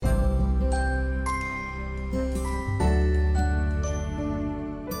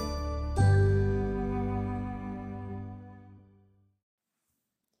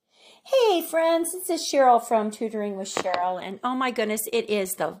friends, this is Cheryl from Tutoring with Cheryl, and oh my goodness, it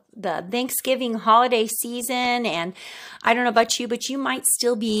is the Thanksgiving holiday season, and I don't know about you, but you might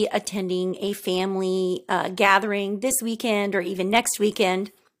still be attending a family gathering this weekend or even next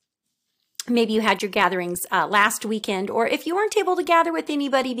weekend. Maybe you had your gatherings last weekend, or if you weren't able to gather with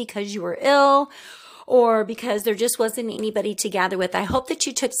anybody because you were ill or because there just wasn't anybody to gather with, I hope that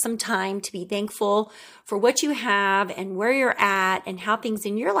you took some time to be thankful for what you have and where you're at and how things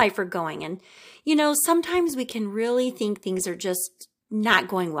in your life are going. And, you know, sometimes we can really think things are just not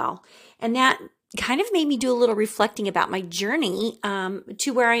going well. And that kind of made me do a little reflecting about my journey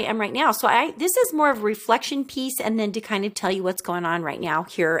to where I am right now. So this is more of a reflection piece and then to kind of tell you what's going on right now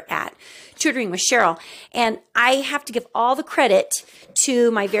here at Tutoring with Cheryl. And I have to give all the credit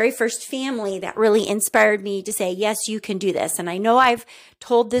to my very first family that really inspired me to say, yes, you can do this. And I know I've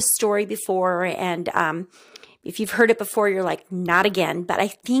told this story before, and if you've heard it before, you're like, not again. But I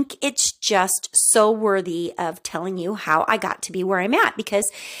think it's just so worthy of telling you how I got to be where I'm at,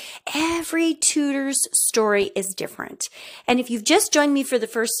 because every tutor's story is different. And if you've just joined me for the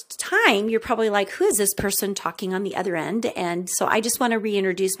first time, you're probably like, who is this person talking on the other end? And so I just want to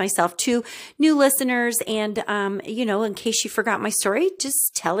reintroduce myself to new listeners. And, you know, in case you forgot my story,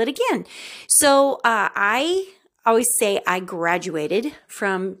 just tell it again. So I always say I graduated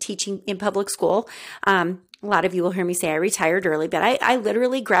from teaching in public school. A lot of you will hear me say I retired early, but I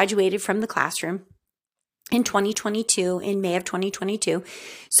literally graduated from the classroom in 2022, in May of 2022.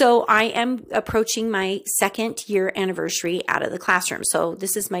 So I am approaching my second year anniversary out of the classroom. So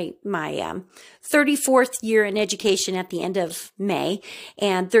this is my 34th year in education at the end of May,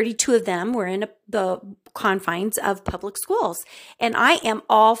 and 32 of them were in the confines of public schools. And I am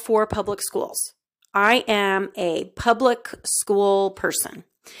all for public schools. I am a public school person.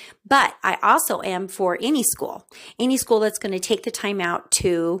 But I also am for any school that's going to take the time out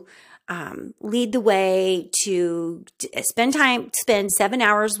to lead the way, to spend 7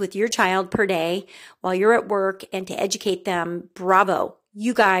 hours with your child per day while you're at work and to educate them. Bravo.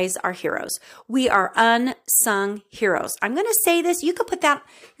 You guys are heroes. We are unsung heroes. I'm going to say this. You can put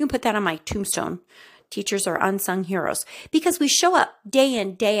that on my tombstone. Teachers are unsung heroes because we show up day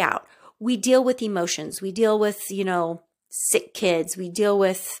in, day out. We deal with emotions. We deal with, sick kids. We deal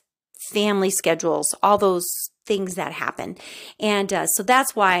with family schedules, all those things that happen. And so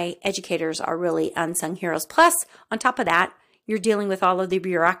that's why educators are really unsung heroes. Plus, on top of that, you're dealing with all of the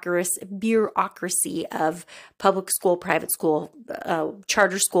bureaucracy of public school, private school,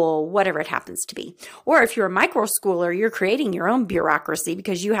 charter school, whatever it happens to be. Or if you're a micro schooler, you're creating your own bureaucracy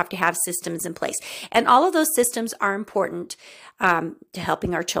because you have to have systems in place. And all of those systems are important to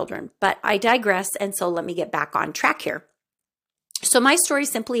helping our children. But I digress, and so let me get back on track here. So my story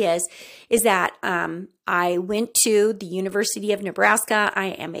simply is that I went to the University of Nebraska. I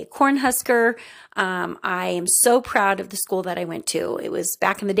am a Cornhusker. I am so proud of the school that I went to. It was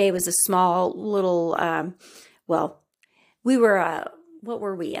back in the day. It was a small little. We were what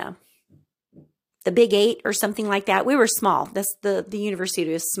were we? The Big Eight or something like that. We were small. The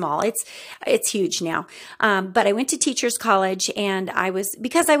university was small. It's huge now. But I went to Teachers College, and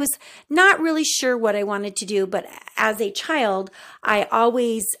because I was not really sure what I wanted to do, but as a child, I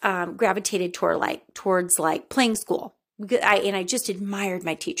always gravitated towards playing school. I just admired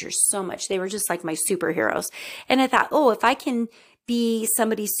my teachers so much. They were just like my superheroes. And I thought, if I can be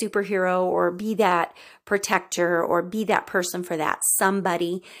somebody's superhero or be that protector or be that person for that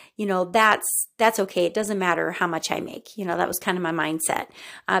somebody, that's okay. It doesn't matter how much I make. That was kind of my mindset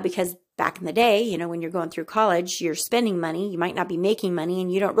because back in the day, when you're going through college, you're spending money. You might not be making money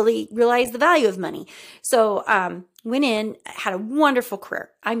and you don't really realize the value of money. So went in, had a wonderful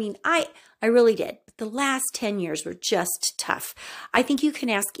career. I mean, I really did. The last 10 years were just tough. I think you can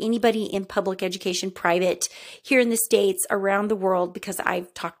ask anybody in public education, private, here in the States, around the world, because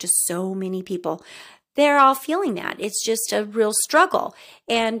I've talked to so many people. They're all feeling that. It's just a real struggle.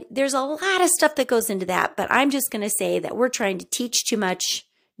 And there's a lot of stuff that goes into that. But I'm just going to say that we're trying to teach too much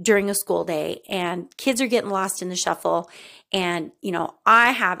during a school day, and kids are getting lost in the shuffle. And,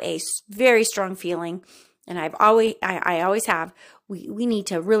 I have a very strong feeling, and I always have, we need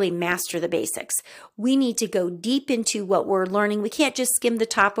to really master the basics. We need to go deep into what we're learning. We can't just skim the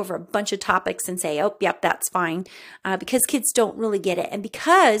top over a bunch of topics and say, oh, yep, that's fine, because kids don't really get it. And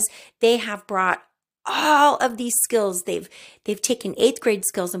because they have brought all of these skills, they've taken 8th grade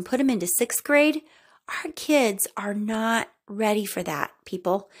skills and put them into 6th grade, our kids are not ready for that,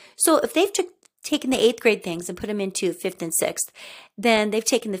 people. So if they've taken the 8th grade things and put them into 5th and 6th. Then they've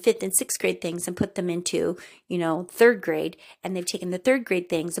taken the 5th and 6th grade things and put them into, 3rd grade. And they've taken the 3rd grade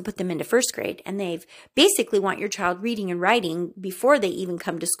things and put them into 1st grade. And they've basically want your child reading and writing before they even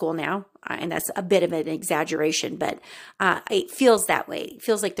come to school now. And that's a bit of an exaggeration, but it feels that way. It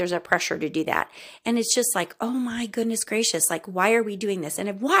feels like there's a pressure to do that. And it's just like, oh my goodness gracious, like, why are we doing this? And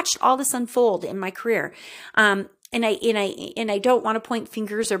I've watched all this unfold in my career. And I don't want to point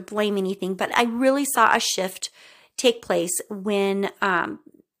fingers or blame anything, but I really saw a shift take place when,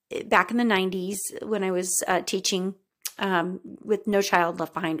 back in the 90s, when I was teaching with No Child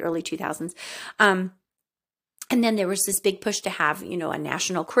Left Behind, early 2000s. And then there was this big push to have, a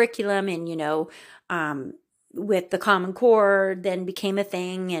national curriculum, and, with the Common Core then became a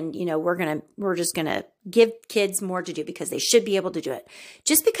thing, and we're just gonna give kids more to do because they should be able to do it.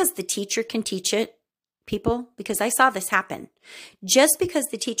 Just because the teacher can teach it, people, because I saw this happen. Just because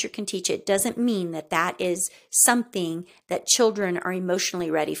the teacher can teach it doesn't mean that that is something that children are emotionally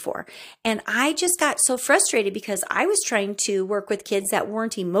ready for. And I just got so frustrated because I was trying to work with kids that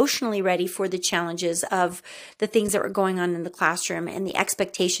weren't emotionally ready for the challenges of the things that were going on in the classroom and the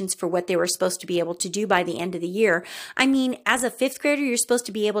expectations for what they were supposed to be able to do by the end of the year. I mean, as a 5th grader, you're supposed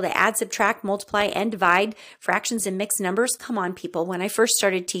to be able to add, subtract, multiply, and divide fractions and mixed numbers. Come on, people. When I first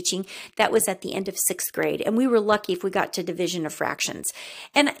started teaching, that was at the end of 6th grade. And we were lucky if we got to division of fractions.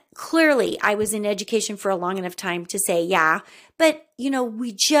 And clearly I was in education for a long enough time to say, yeah, but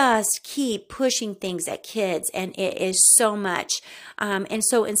we just keep pushing things at kids, and it is so much. And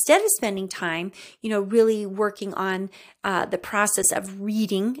so instead of spending time, really working on the process of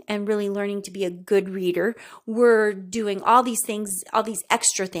reading and really learning to be a good reader, we're doing all these things, all these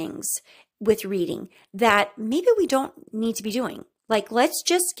extra things with reading that maybe we don't need to be doing. Like, let's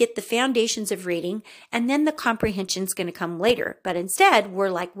just get the foundations of reading, and then the comprehension is going to come later. But instead, we're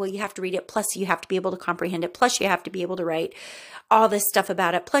like, well, you have to read it, plus you have to be able to comprehend it, plus you have to be able to write all this stuff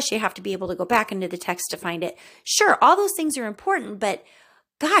about it, plus you have to be able to go back into the text to find it. Sure, all those things are important, but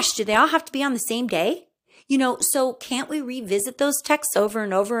gosh, do they all have to be on the same day? So can't we revisit those texts over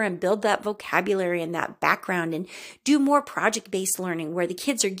and over and build that vocabulary and that background and do more project-based learning where the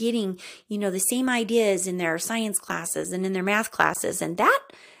kids are getting, the same ideas in their science classes and in their math classes? And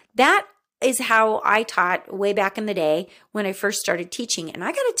that is how I taught way back in the day when I first started teaching. And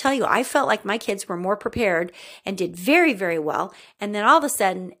I got to tell you, I felt like my kids were more prepared and did very, very well. And then all of a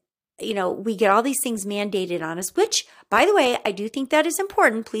sudden, we get all these things mandated on us, which, by the way, I do think that is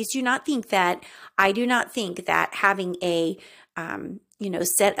important. Please do not think that. I do not think that having a,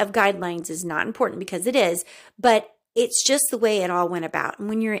 set of guidelines is not important, because it is, but it's just the way it all went about. And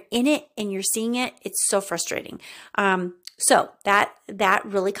when you're in it and you're seeing it, it's so frustrating. So that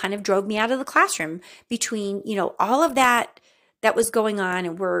really kind of drove me out of the classroom between, all of that was going on,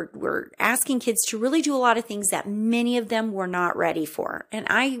 and we're asking kids to really do a lot of things that many of them were not ready for. And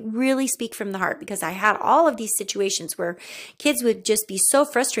I really speak from the heart, because I had all of these situations where kids would just be so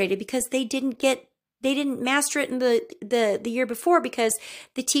frustrated because they didn't master it in the year before, because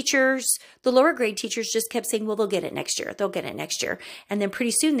the teachers, the lower grade teachers, just kept saying, well, they'll get it next year. They'll get it next year. And then pretty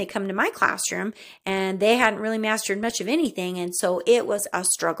soon they come to my classroom and they hadn't really mastered much of anything. And so it was a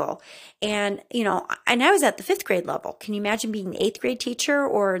struggle. And, and I was at the 5th grade level. Can you imagine being the 8th grade teacher,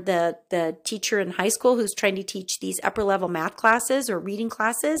 or the teacher in high school who's trying to teach these upper level math classes or reading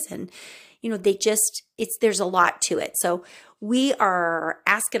classes? And, there's a lot to it. So we are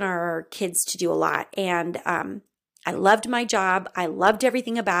asking our kids to do a lot. And I loved my job. I loved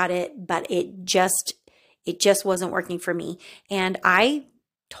everything about it, but it just wasn't working for me. And I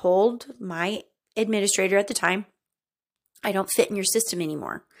told my administrator at the time, I don't fit in your system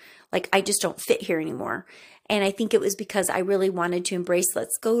anymore. Like, I just don't fit here anymore. And I think it was because I really wanted to embrace,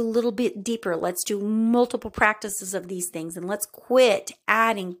 let's go a little bit deeper. Let's do multiple practices of these things, and let's quit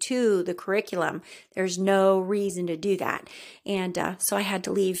adding to the curriculum. There's no reason to do that. And so I had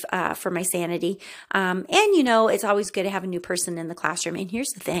to leave for my sanity. And, it's always good to have a new person in the classroom. And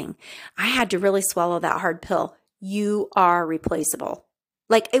here's the thing. I had to really swallow that hard pill. You are replaceable.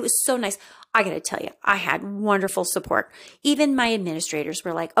 Like, it was so nice. I got to tell you, I had wonderful support. Even my administrators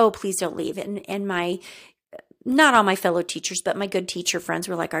were like, oh, please don't leave. And not all my fellow teachers, but my good teacher friends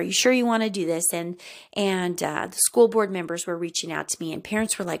were like, are you sure you want to do this? And the school board members were reaching out to me, and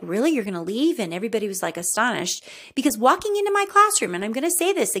parents were like, really, you're going to leave? And everybody was like astonished, because walking into my classroom, and I'm going to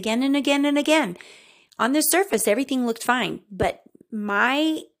say this again and again and again, on the surface, everything looked fine, but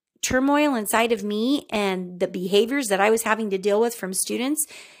my turmoil inside of me and the behaviors that I was having to deal with from students,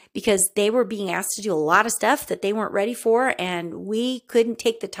 because they were being asked to do a lot of stuff that they weren't ready for, and we couldn't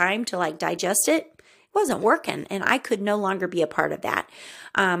take the time to digest it. wasn't working, and I could no longer be a part of that.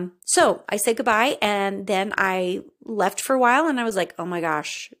 So I said goodbye, and then I left for a while, and I was like, oh my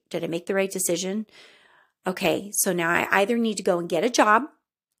gosh, did I make the right decision? Okay, so now I either need to go and get a job,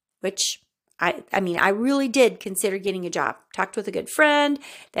 which I really did consider getting a job. Talked with a good friend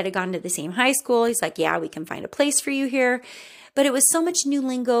that had gone to the same high school. He's like, yeah, we can find a place for you here. But it was so much new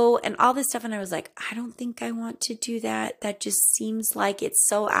lingo and all this stuff. And I was like, I don't think I want to do that. That just seems like it's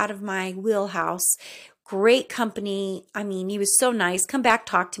so out of my wheelhouse. Great company. I mean, he was so nice. Come back,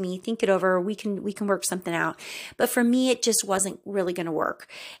 talk to me, think it over. We can work something out. But for me, it just wasn't really going to work.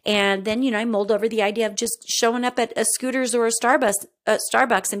 And then, I mulled over the idea of just showing up at a Scooters or a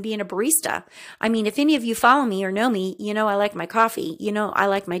Starbucks and being a barista. I mean, if any of you follow me or know me, I like my coffee, I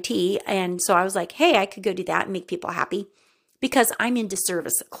like my tea. And so I was like, hey, I could go do that and make people happy because I'm into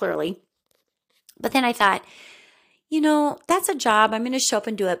service, clearly. But then I thought, that's a job. I'm going to show up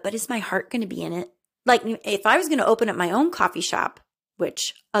and do it, but is my heart going to be in it? Like if I was going to open up my own coffee shop,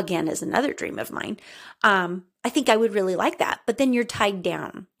 which again is another dream of mine, I think I would really like that. But then you're tied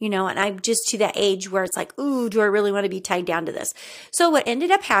down, and I'm just to that age where it's like, ooh, do I really want to be tied down to this? So what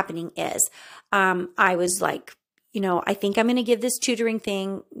ended up happening is I was like, I think I'm going to give this tutoring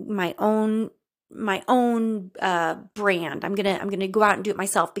thing my own brand. I'm going to go out and do it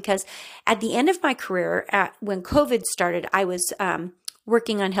myself, because at the end of my career, when COVID started, I was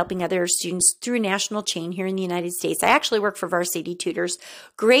working on helping other students through a national chain here in the United States. I actually work for Varsity Tutors,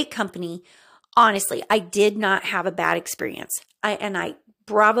 great company. Honestly, I did not have a bad experience. I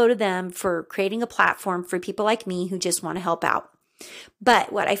bravo to them for creating a platform for people like me who just want to help out.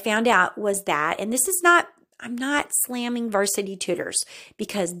 But what I found out was that, and I'm not slamming Varsity Tutors,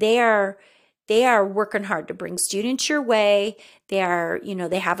 because they are working hard to bring students your way. They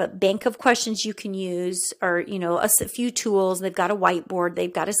have a bank of questions you can use, or, a few tools. They've got a whiteboard.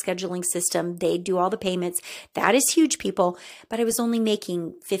 They've got a scheduling system. They do all the payments. That is huge, people. But I was only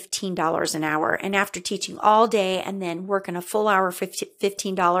making $15 an hour. And after teaching all day and then working a full hour,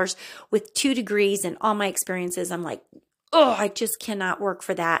 $15 with 2 degrees and all my experiences, I'm like, oh, I just cannot work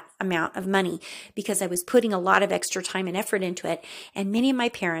for that amount of money, because I was putting a lot of extra time and effort into it. And many of my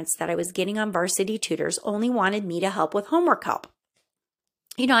parents that I was getting on Varsity Tutors only wanted me to help with homework help.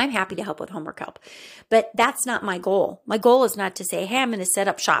 I'm happy to help with homework help, but that's not my goal. My goal is not to say, hey, I'm going to set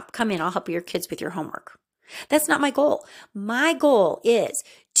up shop. Come in, I'll help your kids with your homework. That's not my goal. My goal is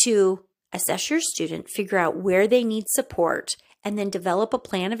to assess your student, figure out where they need support, and then develop a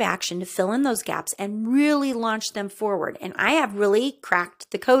plan of action to fill in those gaps and really launch them forward. And I have really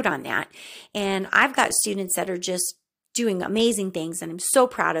cracked the code on that. And I've got students that are just doing amazing things, and I'm so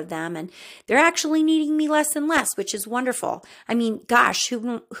proud of them. And they're actually needing me less and less, which is wonderful. I mean, gosh,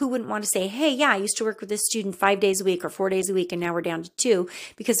 who wouldn't want to say, hey, yeah, I used to work with this student 5 days a week or 4 days a week, and now we're down to 2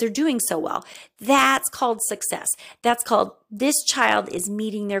 because they're doing so well. That's called success. That's called this child is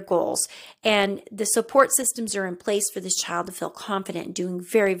meeting their goals, and the support systems are in place for this child to feel confident and doing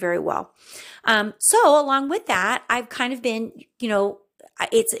very, very well. So along with that, I've kind of been,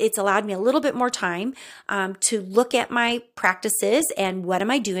 it's allowed me a little bit more time to look at my practices and what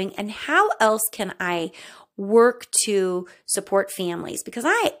am I doing and how else can I work to support families, because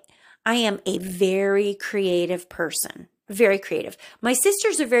I am a very creative person, very creative. My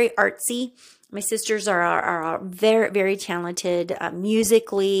sisters are very artsy. My sisters are very, very talented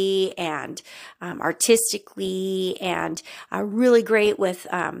musically and artistically, and are really great with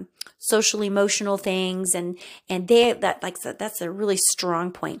social emotional things, and that's a really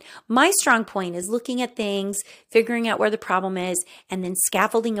strong point. My strong point is looking at things, figuring out where the problem is, and then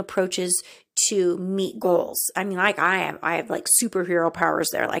scaffolding approaches to meet goals. I mean, like I have like superhero powers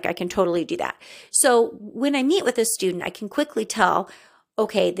there. Like I can totally do that. So when I meet with a student, I can quickly tell,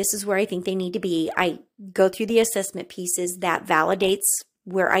 okay, this is where I think they need to be. I go through the assessment pieces that validates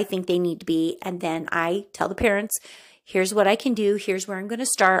where I think they need to be. And then I tell the parents, here's what I can do. Here's where I'm going to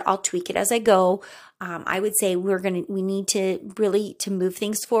start. I'll tweak it as I go. I would say we need to really, to move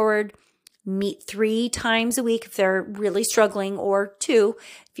things forward, meet 3 times a week if they're really struggling, or 2.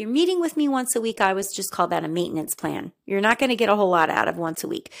 If you're meeting with me once a week, I would just call that a maintenance plan. You're not going to get a whole lot out of once a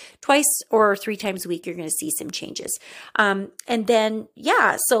week. Twice or 3 times a week, you're going to see some changes. And then,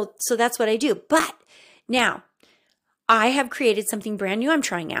 so that's what I do. But now I have created something brand new I'm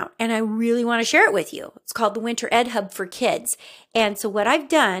trying out, and I really want to share it with you. It's called the Winter Ed Hub for Kids. And so what I've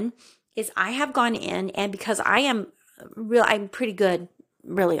done is I have gone in, and because I'm pretty good.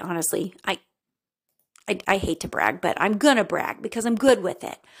 Really, honestly, I hate to brag, but I'm going to brag because I'm good with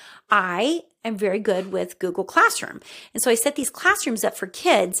it. I am very good with Google Classroom. And so I set these classrooms up for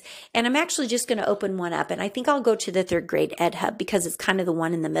kids, and I'm actually just going to open one up. And I think I'll go to the 3rd grade Ed Hub because it's kind of the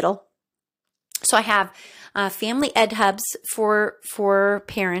one in the middle. So I have family ed hubs for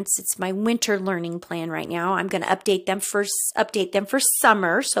parents. It's my winter learning plan right now. I'm going to update them for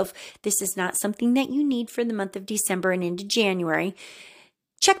summer. So if this is not something that you need for the month of December and into January,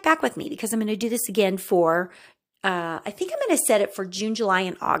 check back with me, because I'm going to do this again for I think I'm going to set it for June, July,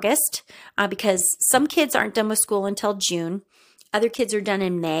 and August, because some kids aren't done with school until June. Other kids are done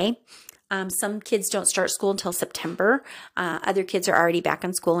in May. Some kids don't start school until September. Other kids are already back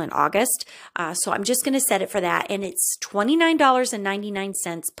in school in August. So I'm just going to set it for that. And it's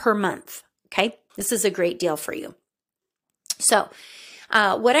 $29.99 per month. Okay. This is a great deal for you. So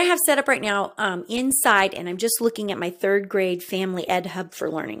what I have set up right now inside, and I'm just looking at my 3rd grade Family Ed Hub for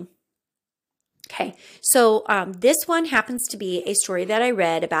Learning. Okay, so this one happens to be a story that I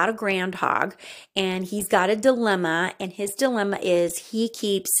read about a groundhog, and he's got a dilemma, and his dilemma is he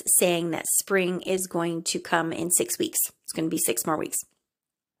keeps saying that spring is going to come in 6 weeks. It's going to be 6 more weeks.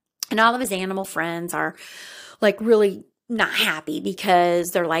 And all of his animal friends are like really not happy,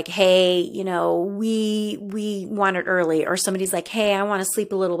 because they're like, hey, you know, we want it early, or somebody's like, hey, I want to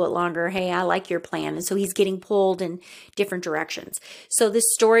sleep a little bit longer. Hey, I like your plan. And so he's getting pulled in different directions. So this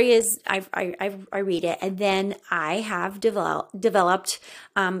story is, I read it, and then I have developed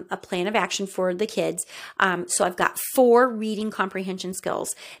a plan of action for the kids. So I've got 4 reading comprehension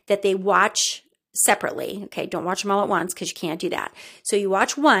skills that they watch separately. Okay, don't watch them all at once, because you can't do that. So you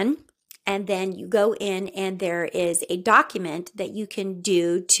watch one, and then you go in, and there is a document that you can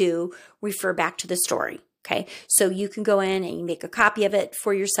do to refer back to the story. Okay. So you can go in and you make a copy of it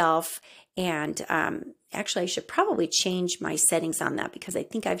for yourself. And actually, I should probably change my settings on that, because I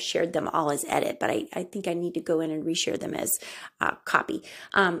think I've shared them all as edit, but I think I need to go in and reshare them as copy.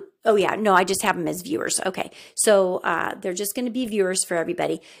 Oh yeah, no, I just have them as viewers. Okay, so they're just going to be viewers for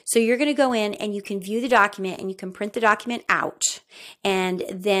everybody. So you're going to go in and you can view the document, and you can print the document out, and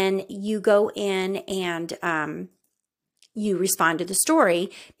then you go in and you respond to the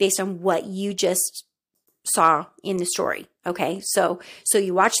story based on what you just saw in the story. Okay. So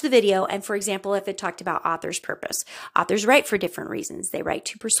you watch the video, and for example, if it talked about author's purpose, authors write for different reasons. They write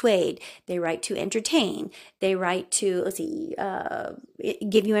to persuade, they write to entertain, they write to,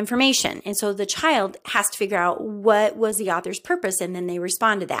 give you information. And so the child has to figure out what was the author's purpose, and then they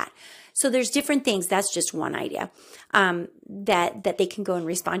respond to that. So there's different things. That's just one idea that they can go and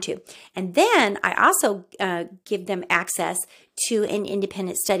respond to. And then I also give them access to an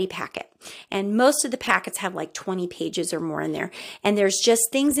independent study packet. And most of the packets have like 20 pages or more in there. And there's just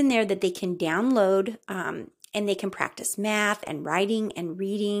things in there that they can download, and they can practice math and writing and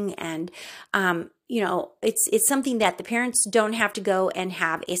reading. And, it's something that the parents don't have to go and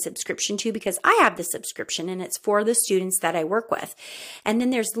have a subscription to, because I have the subscription, and it's for the students that I work with. And then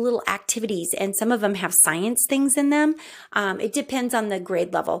there's little activities, and some of them have science things in them. It depends on the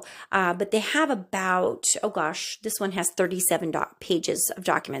grade level, but they have about, this one has 37 pages of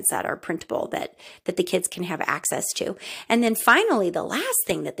documents that are printable that the kids can have access to. And then finally, the last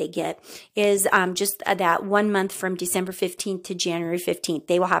thing that they get is just that 1 month from December 15th to January 15th.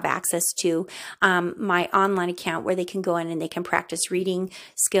 They will have access to my online account, where they can go in and they can practice reading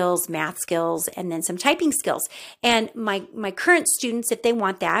skills, math skills, and then some typing skills. And my current students, if they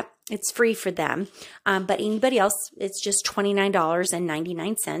want that, it's free for them. But anybody else, it's just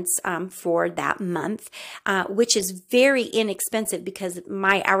 $29.99 for that month, which is very inexpensive, because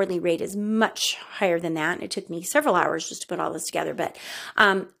my hourly rate is much higher than that. And it took me several hours just to put all this together. But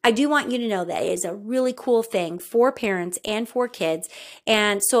I do want you to know that it is a really cool thing for parents and for kids.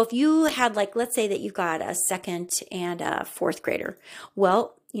 And so if you had, like, let's say that you've got a 2nd and a 4th grader,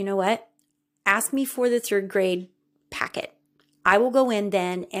 well, you know what? Ask me for the 3rd grade packet. I will go in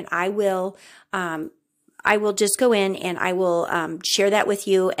then, and I will just go in and I will share that with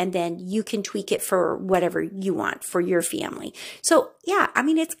you, and then you can tweak it for whatever you want for your family. So yeah, I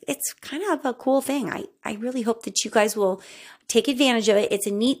mean, it's kind of a cool thing. I really hope that you guys will take advantage of it. It's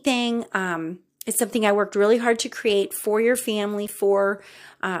a neat thing. It's something I worked really hard to create for your family, for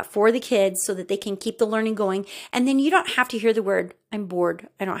the kids, so that they can keep the learning going. And then you don't have to hear the word, I'm bored,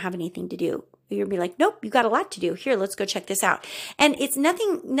 I don't have anything to do. You'll be like, nope, you got a lot to do. Here, let's go check this out. And it's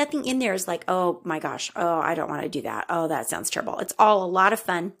nothing in there is like, oh my gosh, oh, I don't want to do that. Oh, that sounds terrible. It's all a lot of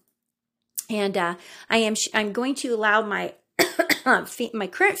fun. And I'm going to allow my my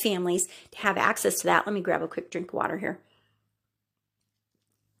current families to have access to that. Let me grab a quick drink of water here.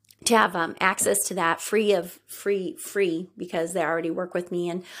 To have access to that free, because they already work with me.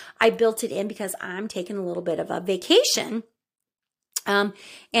 And I built it in because I'm taking a little bit of a vacation. Um,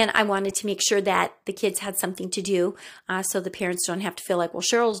 and I wanted to make sure that the kids had something to do, so the parents don't have to feel like, well,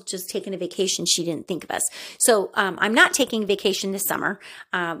 Cheryl's just taking a vacation. She didn't think of us. So I'm not taking a vacation this summer.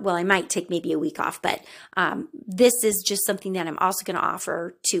 Well, I might take maybe a week off, but this is just something that I'm also going to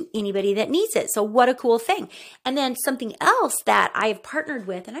offer to anybody that needs it. So what a cool thing. And then something else that I have partnered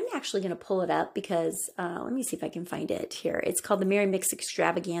with, and I'm actually going to pull it up because let me see if I can find it here. It's called the Merry Mix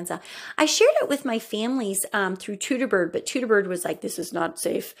Extravaganza. I shared it with my families through Tutorbird, but Tutorbird was like, this is not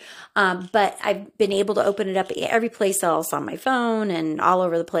safe. But I've been able to open it up every place else on my phone and all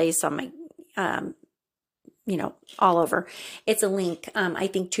over the place on my, all over. It's a link. I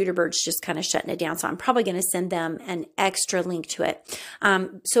think Tutorbird's just kind of shutting it down. So I'm probably going to send them an extra link to it.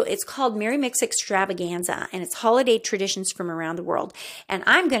 So it's called Merry Mix Extravaganza, and it's holiday traditions from around the world. And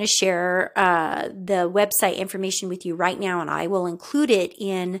I'm going to share the website information with you right now, and I will include it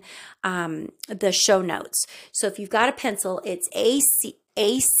in the show notes. So if you've got a pencil, it's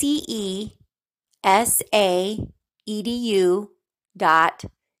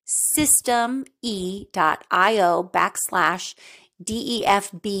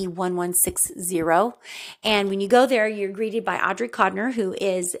And when you go there, you're greeted by Audrey Codner, who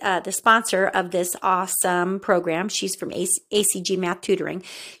is the sponsor of this awesome program. She's from ACG Math Tutoring.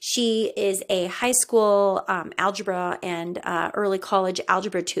 She is a high school algebra and early college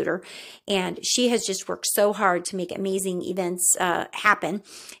algebra tutor, and she has just worked so hard to make amazing events happen.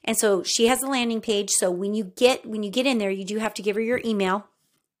 And so she has a landing page. So when you get in there, you do have to give her your email.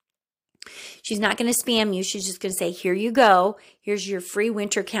 She's not going to spam you. She's just going to say, here you go. Here's your free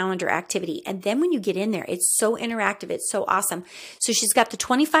winter calendar activity. And then when you get in there, it's so interactive. It's so awesome. So she's got the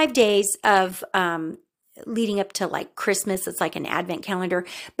 25 days of leading up to like Christmas. It's like an advent calendar,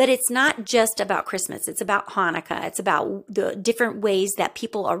 but it's not just about Christmas. It's about Hanukkah. It's about the different ways that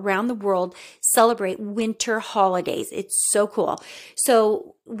people around the world celebrate winter holidays. It's so cool.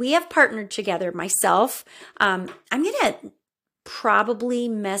 So we have partnered together. Myself, I'm going to probably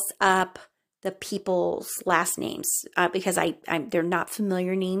mess up the people's last names because they're not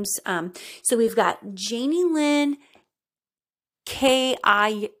familiar names. So we've got Janie Lynn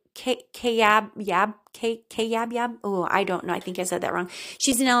Kayab. Oh, I don't know. I think I said that wrong.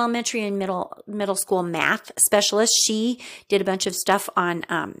 She's an elementary and middle school math specialist. She did a bunch of stuff on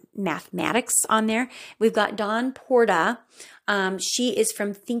mathematics on there. We've got Dawn Porta. She is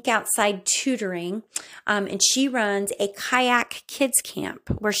from Think Outside Tutoring, and she runs a kayak kids camp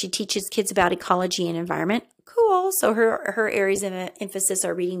where she teaches kids about ecology and environment. Cool. So her areas of emphasis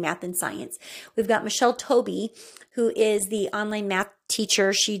are reading, math, and science. We've got Michelle Toby, who is the online math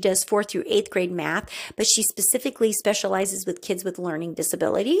teacher. She does 4th through 8th grade math, but she specifically specializes with kids with learning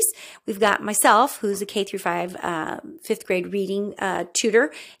disabilities. We've got myself, who's a K through 5 5th grade reading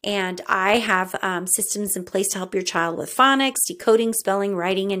tutor, and I have systems in place to help your child with phonics, decoding, spelling,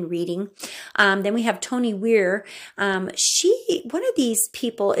 writing, and reading. Then we have Tony Weir. One of these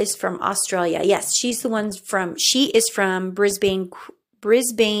people is from Australia. Yes, she is from Brisbane,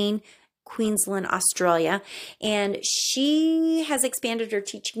 Queensland, Australia, and she has expanded her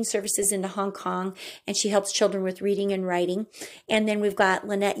teaching services into Hong Kong, and she helps children with reading and writing. And then we've got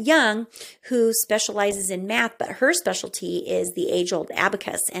Lynette Young, who specializes in math, but her specialty is the age-old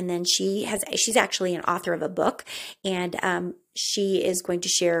abacus. And then she's actually an author of a book, and she is going to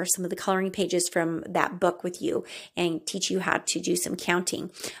share some of the coloring pages from that book with you and teach you how to do some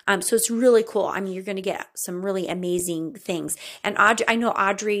counting. So it's really cool. I mean, you're going to get some really amazing things. And I know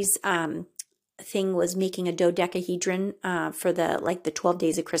Audrey's thing was making a dodecahedron for the 12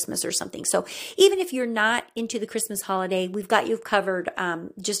 days of Christmas or something. So even if you're not into the Christmas holiday, we've got you covered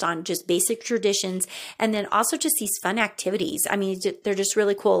just basic traditions, and then also just these fun activities. I mean, they're just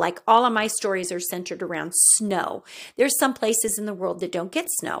really cool. Like all of my stories are centered around snow. There's some places in the world that don't get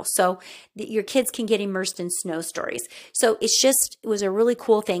snow, so your kids can get immersed in snow stories. So it was a really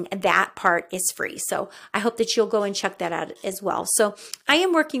cool thing, and that part is free. So I hope that you'll go and check that out as well. So I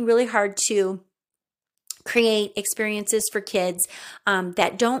am working really hard to create experiences for kids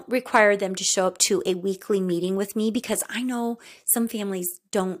that don't require them to show up to a weekly meeting with me, because I know some families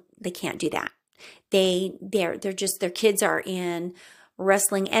they can't do that. Their kids are in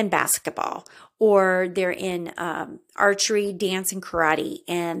wrestling and basketball, or they're in archery, dance, and karate,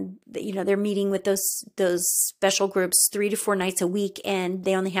 and they're meeting with those special groups 3 to 4 nights a week, and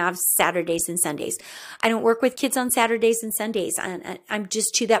they only have Saturdays and Sundays. I don't work with kids on Saturdays and Sundays. I'm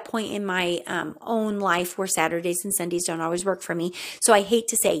just to that point in my own life where Saturdays and Sundays don't always work for me. So I hate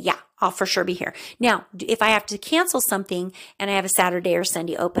to say, yeah, I'll for sure be here. Now, if I have to cancel something and I have a Saturday or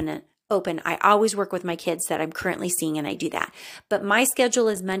Sunday open, I always work with my kids that I'm currently seeing, and I do that. But my schedule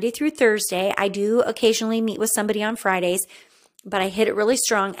is Monday through Thursday. I do occasionally meet with somebody on Fridays. but I hit it really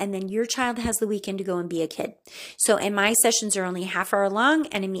strong. And then your child has the weekend to go and be a kid. So, and my sessions are only a half hour long,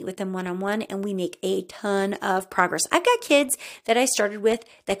 and I meet with them one-on-one, and we make a ton of progress. I've got kids that I started with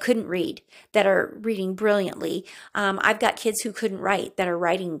that couldn't read, that are reading brilliantly. I've got kids who couldn't write that are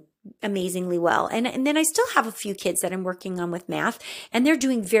writing amazingly well. And then I still have a few kids that I'm working on with math, and they're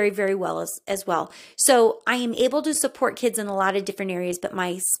doing very, very well as well. So I am able to support kids in a lot of different areas, but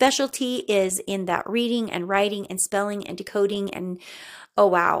my specialty is in that reading and writing and spelling and decoding. And oh,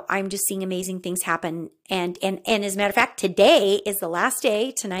 wow, I'm just seeing amazing things happen. And as a matter of fact, today is the last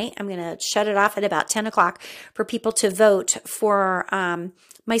day. Tonight, I'm going to shut it off at about 10 o'clock for people to vote for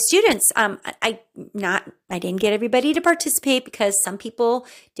my students. I didn't get everybody to participate because some people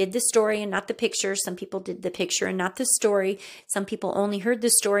did the story and not the picture. Some people did the picture and not the story. Some people only heard the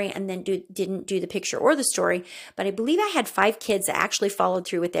story and then didn't do the picture or the story. But I believe I had 5 kids that actually followed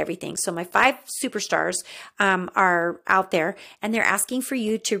through with everything. So my 5 superstars are out there, and they're asking for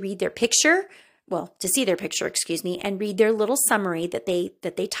you to read their picture. Well, to see their picture, excuse me, and read their little summary that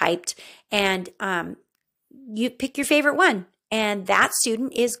they typed, and you pick your favorite one. And that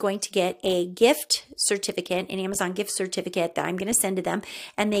student is going to get a gift certificate, an Amazon gift certificate that I'm going to send to them,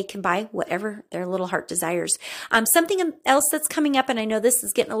 and they can buy whatever their little heart desires. Something else that's coming up, and I know this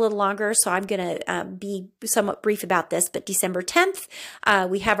is getting a little longer, so I'm going to be somewhat brief about this, but December 10th,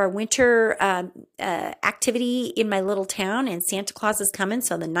 we have our winter activity in my little town, and Santa Claus is coming,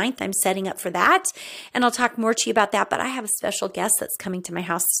 so the 9th, I'm setting up for that, and I'll talk more to you about that, but I have a special guest that's coming to my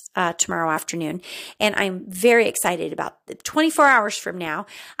house tomorrow afternoon, and I'm very excited about it. 24 hours from now,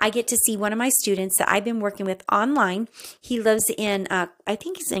 I get to see one of my students that I've been working with online. He lives in, I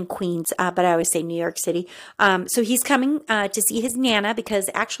think he's in Queens, but I always say New York City. So he's coming to see his Nana, because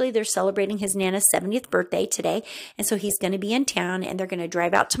actually they're celebrating his Nana's 70th birthday today. And so he's going to be in town, and they're going to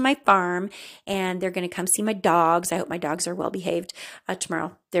drive out to my farm, and they're going to come see my dogs. I hope my dogs are well behaved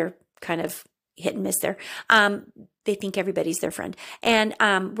tomorrow. They're kind of hit and miss there. They think everybody's their friend. And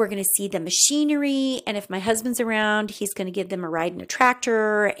we're going to see the machinery. And if my husband's around, he's going to give them a ride in a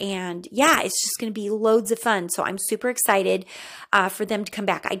tractor. And yeah, it's just going to be loads of fun. So I'm super excited for them to come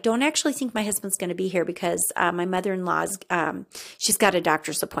back. I don't actually think my husband's going to be here because my mother-in-law's, she's got a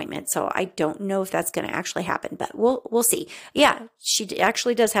doctor's appointment. So I don't know if that's going to actually happen, but we'll see. Yeah, she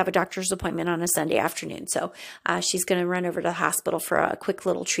actually does have a doctor's appointment on a Sunday afternoon. So she's going to run over to the hospital for a quick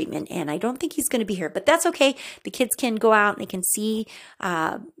little treatment. And I don't think he's going to be here, but that's okay. The kids can go out and they can see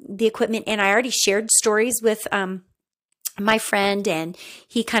the equipment. And I already shared stories with my friend, and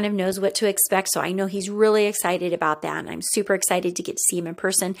he kind of knows what to expect. So I know he's really excited about that. And I'm super excited to get to see him in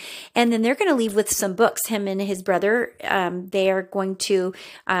person. And then they're going to leave with some books, him and his brother. They are going to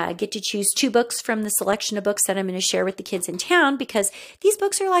get to choose 2 books from the selection of books that I'm going to share with the kids in town, because these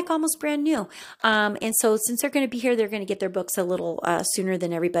books are like almost brand new. And so since they're going to be here, they're going to get their books a little sooner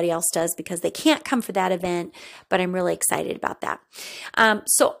than everybody else does, because they can't come for that event, but I'm really excited about that.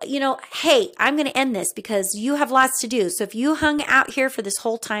 So, hey, I'm going to end this because you have lots to do. So if you hung out here for this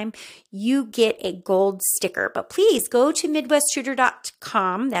whole time, you get a gold sticker. But please go to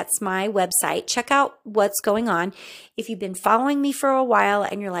MidwestTutor.com. That's my website. Check out what's going on. If you've been following me for a while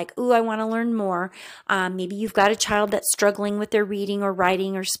and you're like, ooh, I want to learn more. Maybe you've got a child that's struggling with their reading or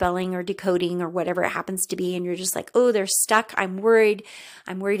writing or spelling or decoding or whatever it happens to be. And you're just like, oh, they're stuck. I'm worried.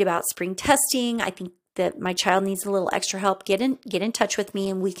 I'm worried about spring testing. I think that my child needs a little extra help. Get in touch with me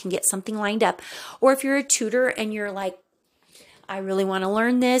and we can get something lined up. Or if you're a tutor and you're like, I really want to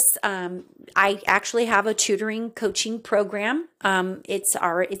learn this. I actually have a tutoring coaching program.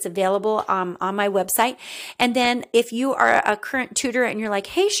 It's available on my website. And then if you are a current tutor and you're like,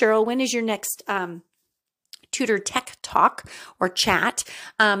 hey, Cheryl, when is your next Tutor Tech Talk or chat?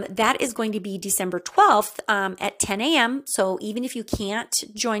 That is going to be December 12th at 10 a.m. So even if you can't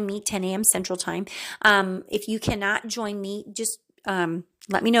join me, 10 a.m. Central Time, if you cannot join me, just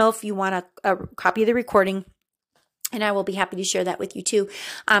let me know if you want a copy of the recording. And I will be happy to share that with you too.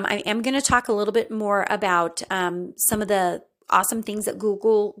 I am going to talk a little bit more about some of the awesome things that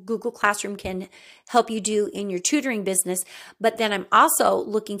Google Classroom can help you do in your tutoring business. But then I'm also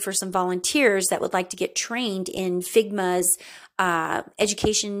looking for some volunteers that would like to get trained in Figma's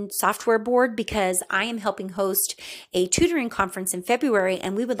education software board, because I am helping host a tutoring conference in February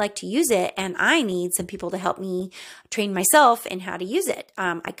and we would like to use it. And I need some people to help me train myself in how to use it.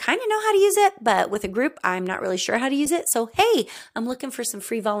 I kind of know how to use it, but with a group, I'm not really sure how to use it. So, hey, I'm looking for some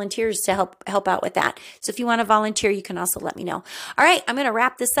free volunteers to help out with that. So if you want to volunteer, you can also let me know. All right. I'm going to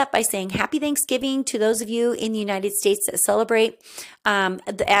wrap this up by saying happy Thanksgiving to those of you in the United States that celebrate.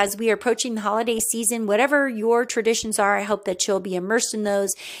 As we are approaching the holiday season, whatever your traditions are, I hope that that you'll be immersed in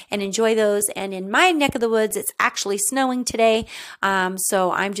those and enjoy those. And in my neck of the woods, it's actually snowing today.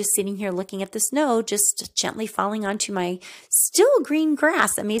 So I'm just sitting here looking at the snow, just gently falling onto my still green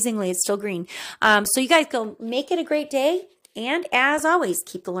grass. Amazingly, it's still green. So you guys go make it a great day. And as always,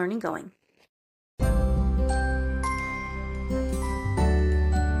 keep the learning going.